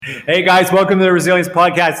Hey guys, welcome to the Resilience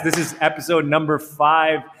Podcast. This is episode number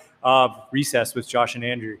 5 of Recess with Josh and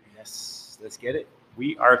Andrew. Yes, let's get it.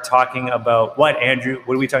 We are talking about what, Andrew?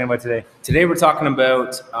 What are we talking about today? Today we're talking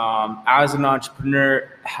about, as an entrepreneur,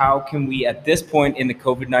 how can we, at this point in the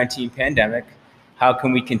COVID-19 pandemic, how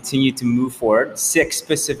can we continue to move forward? 6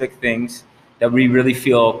 specific things that we really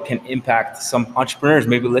feel can impact some entrepreneurs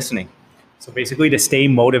maybe listening. So basically to stay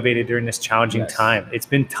motivated during this challenging time. It's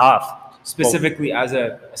been tough. Specifically as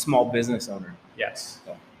a small business owner. Yes.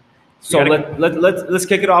 So let's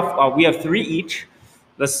kick it off. We have 3 each.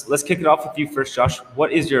 Let's kick it off with you first, Josh.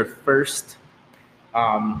 What is your first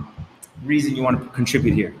reason you want to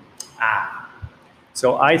contribute here?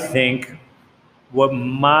 So I think what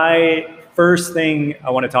my first thing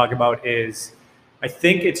I want to talk about is I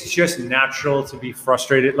think it's just natural to be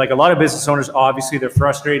frustrated. Like a lot of business owners, obviously they're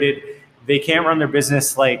frustrated. They can't run their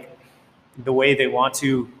business like the way they want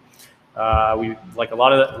to. A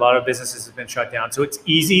lot of businesses have been shut down, so it's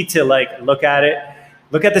easy to look at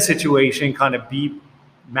the situation, kind of be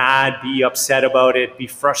mad, be upset about it, be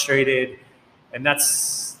frustrated, and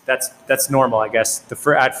that's normal, I guess,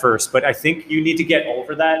 at first. But I think you need to get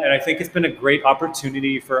over that, and I think it's been a great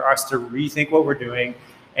opportunity for us to rethink what we're doing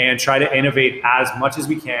and try to innovate as much as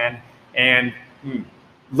we can, and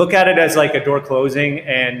look at it as like a door closing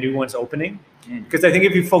and new ones opening. Because I think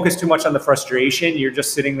if you focus too much on the frustration, you're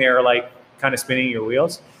just sitting there like kind of spinning your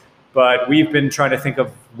wheels. But we've been trying to think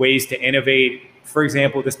of ways to innovate. For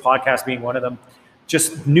example, this podcast being one of them.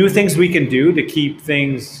 Just new things we can do to keep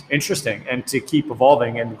things interesting and to keep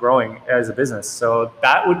evolving and growing as a business. So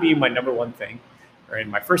that would be my number one thing, or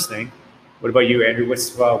my first thing. What about you, Andrew?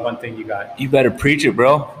 What's one thing you got? You better preach it,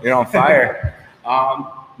 bro. You're on fire.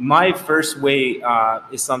 My first way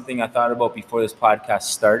is something I thought about before this podcast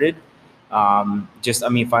started.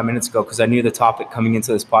 5 minutes ago, because I knew the topic coming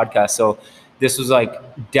into this podcast. So this was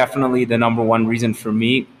definitely the number one reason for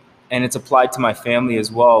me. And it's applied to my family as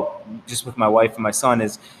well, just with my wife and my son,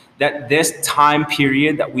 is that this time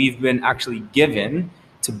period that we've been actually given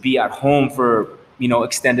to be at home for,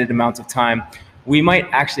 extended amounts of time, we might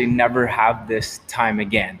actually never have this time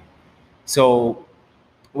again. So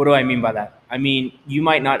what do I mean by that? I mean, you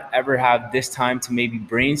might not ever have this time to maybe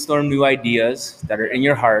brainstorm new ideas that are in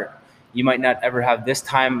your heart. You might not ever have this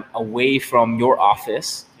time away from your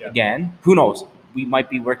office again. Who knows? We might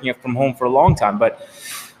be working from home for a long time, but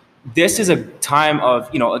this is a time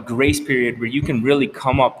of, a grace period where you can really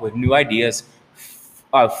come up with new ideas,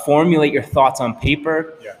 formulate your thoughts on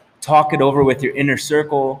paper, talk it over with your inner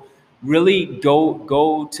circle, really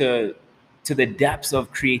go to the depths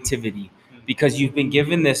of creativity, because you've been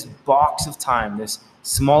given this box of time, this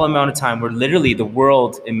small amount of time where literally the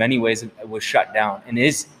world in many ways was shut down and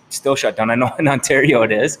is still shut down. I know in Ontario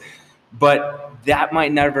it is, but that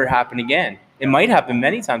might never happen again. It might happen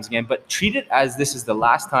many times again, but treat it as this is the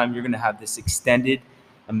last time you're going to have this extended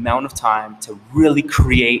amount of time to really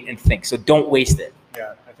create and think. So don't waste it.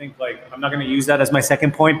 Yeah, I think I'm not going to use that as my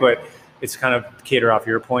second point, but it's kind of cater off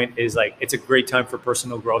your point, is it's a great time for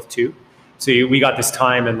personal growth too. So we got this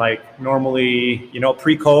time, and normally,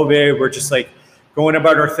 pre-COVID, we're just going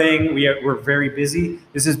about our thing. We're very busy.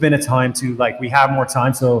 This has been a time to we have more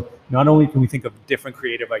time. So not only can we think of different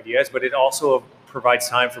creative ideas, but it also provides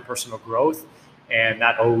time for personal growth. And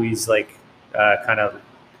that always kind of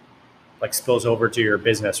spills over to your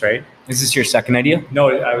business, right? Is this your second idea? No,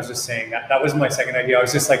 I was just saying that was my second idea. I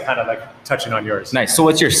was just kind of touching on yours. Nice. So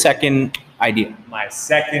what's your second idea? My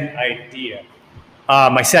second idea.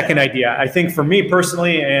 I think for me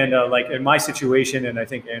personally, and in my situation, and I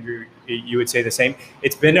think Andrew, you would say the same,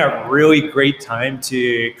 it's been a really great time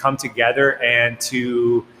to come together and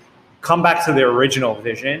to come back to the original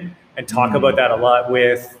vision and talk about that a lot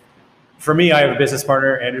for me, I have a business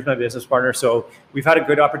partner, Andrew's my business partner. So we've had a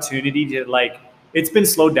good opportunity to it's been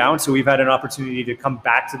slowed down. So we've had an opportunity to come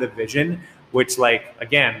back to the vision, which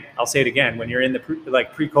again, I'll say it again, when you're in the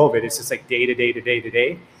pre-COVID, it's just day to day to day to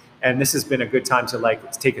day. And this has been a good time to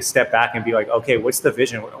take a step back and be okay, what's the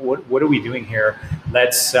vision? What are we doing here?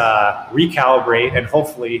 Let's recalibrate, and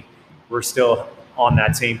hopefully we're still on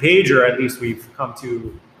that same page, or at least we've come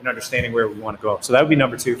to an understanding where we want to go. So that would be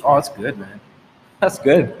number 2. Oh, that's good, man. That's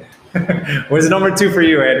good. What's number 2 for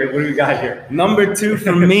you, Andrew? What do we got here? Number 2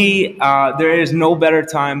 for me, there is no better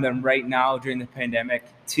time than right now during the pandemic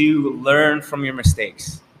to learn from your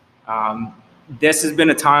mistakes. This has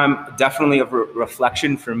been a time definitely of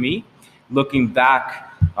reflection for me, looking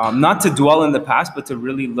back, not to dwell in the past, but to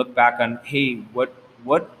really look back on, hey, what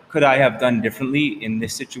could I have done differently in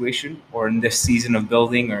this situation, or in this season of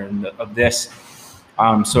building, or of this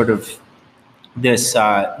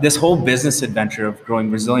this whole business adventure of growing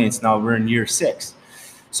resilience. Now we're in year 6.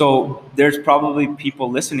 So there's probably people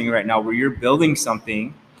listening right now where you're building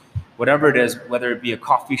something, whatever it is, whether it be a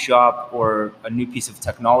coffee shop or a new piece of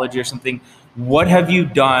technology or something. What have you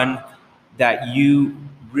done that you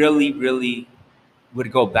really, really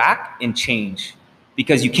would go back and change?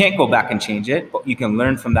 Because you can't go back and change it, but you can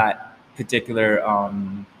learn from that particular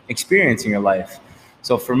experience in your life.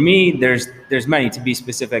 So for me, there's many. To be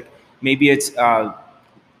specific, maybe it's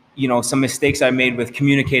some mistakes I made with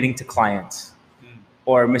communicating to clients,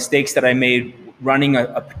 or mistakes that I made running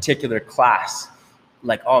a particular class.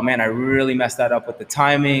 Like, oh man, I really messed that up with the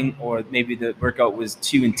timing, or maybe the workout was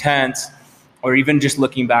too intense, or even just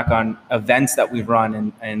looking back on events that we've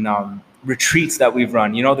run and retreats that we've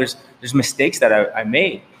run. There's mistakes that I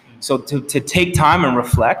made. So to take time and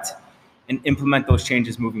reflect and implement those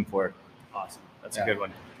changes moving forward. Awesome. That's a good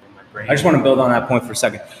one. I just want to build on that point for a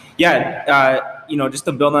second. Yeah, just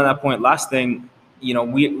to build on that point, last thing,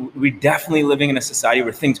 we're definitely living in a society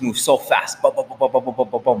where things move so fast. Boom, boom, boom, boom, boom, boom,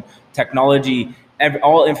 boom, boom. Technology,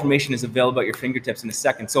 all information is available at your fingertips in a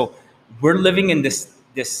second. So we're living in this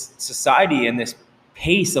society and this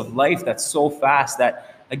pace of life that's so fast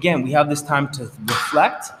that, again, we have this time to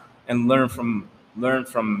reflect and learn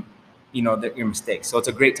from your mistakes. So it's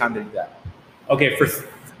a great time to do that. Okay,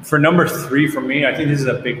 for number 3 for me, I think this is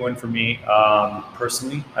a big one for me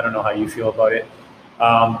personally. I don't know how you feel about it.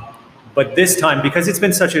 But this time, because it's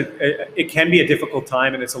been it can be a difficult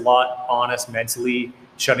time and it's a lot on us mentally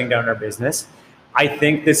shutting down our business. I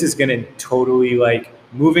think this is going to totally,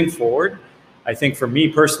 moving forward, I think for me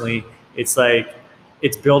personally, it's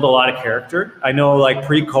built a lot of character. I know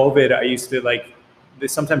pre-COVID, I used to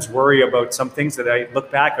sometimes worry about some things that I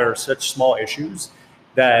look back are such small issues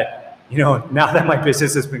that, now that my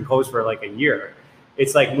business has been closed for a year,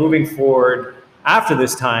 it's moving forward after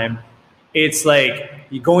this time, it's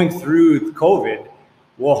going through COVID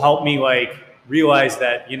will help me realize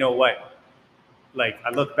that, I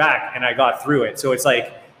look back and I got through it. So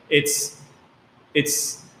it's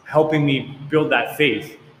helping me build that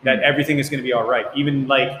faith that everything is going to be all right. Even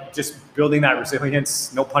just building that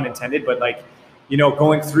resilience, no pun intended, but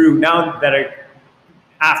going through now that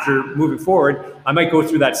after moving forward, I might go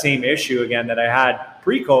through that same issue again that I had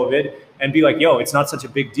pre-COVID and be yo, it's not such a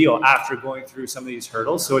big deal after going through some of these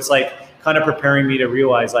hurdles. So it's kind of preparing me to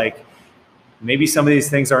realize maybe some of these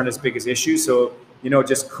things aren't as big as issues. So,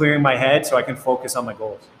 just clearing my head so I can focus on my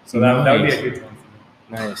goals. So that would be a good one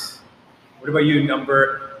for me. Nice. What about you,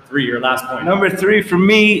 number 3, your last point? Number 3 for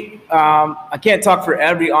me, I can't talk for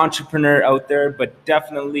every entrepreneur out there, but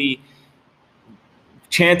definitely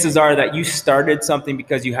chances are that you started something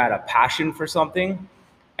because you had a passion for something,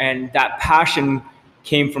 and that passion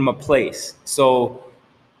came from a place. So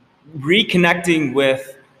reconnecting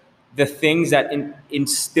with the things that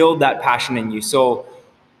instilled that passion in you. So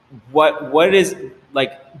what is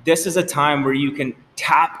this is a time where you can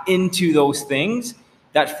tap into those things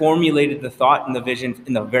that formulated the thought and the vision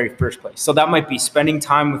in the very first place. So that might be spending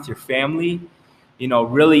time with your family,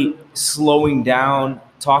 really slowing down,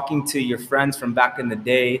 talking to your friends from back in the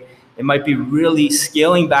day. It might be really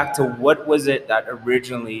scaling back to what was it that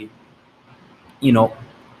originally,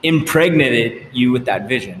 impregnated you with that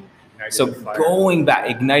vision. So going back,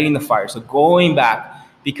 igniting the fire. So going back,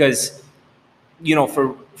 because,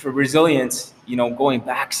 for resilience, going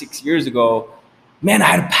back 6 years ago, man, I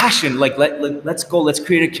had a passion. Let's go. Let's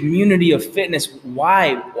create a community of fitness.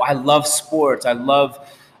 Why? I love sports. I love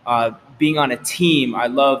being on a team. I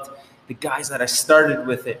loved the guys that I started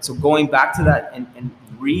with it. So going back to that and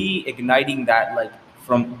reigniting that,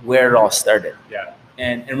 from where it all started. Yeah.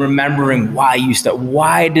 And remembering why you start.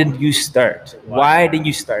 Why did you start? Why did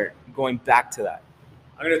you start? Going back to that.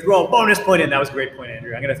 I'm going to throw a bonus point in. That was a great point,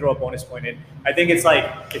 Andrew. I'm going to throw a bonus point in. I think it's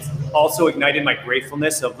also ignited my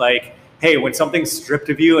gratefulness of hey, when something's stripped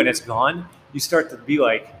of you and it's gone, you start to be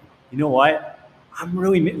you know what? I'm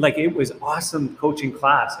really it was awesome coaching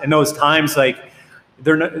class. And those times,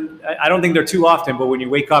 they're not, I don't think they're too often, but when you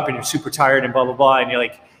wake up and you're super tired and blah, blah, blah, and you're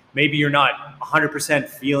maybe you're not 100%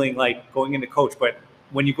 feeling going into coach, but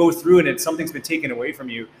when you go through it and something's been taken away from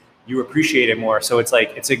you, you appreciate it more. So it's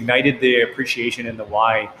it's ignited the appreciation and the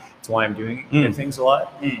why. It's why I'm doing things a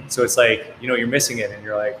lot. So it's you're missing it and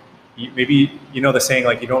you're maybe, the saying,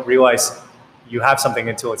 you don't realize you have something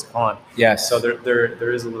until it's gone. Yes. So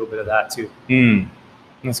there is a little bit of that too.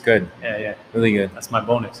 That's good. Yeah. Really good. That's my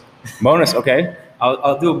bonus. Bonus. Okay.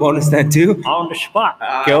 I'll do a bonus then too. On the spot.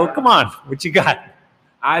 Gil, come on. What you got?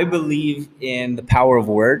 I believe in the power of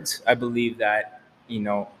words. I believe that,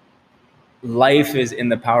 life is in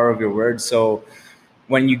the power of your words. So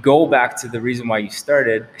when you go back to the reason why you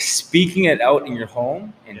started, speaking it out in your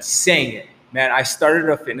home and saying it, man, I started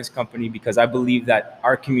a fitness company because I believe that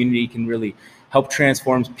our community can really help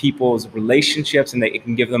transform people's relationships, and that it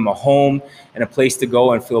can give them a home and a place to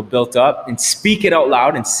go and feel built up. And speak it out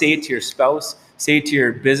loud and say it to your spouse, say it to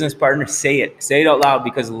your business partner, say it out loud,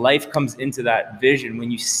 because life comes into that vision when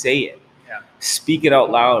you say it. Yeah. Speak it out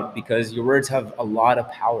loud, because your words have a lot of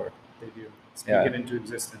power. They do. Speak it into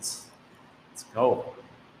existence. Let's go.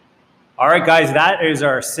 All right, guys, that is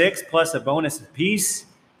our 6 plus a bonus piece.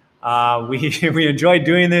 We enjoyed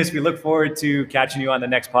doing this. We look forward to catching you on the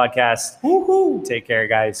next podcast. Woohoo! Take care,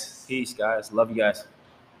 guys. Peace, guys. Love you guys.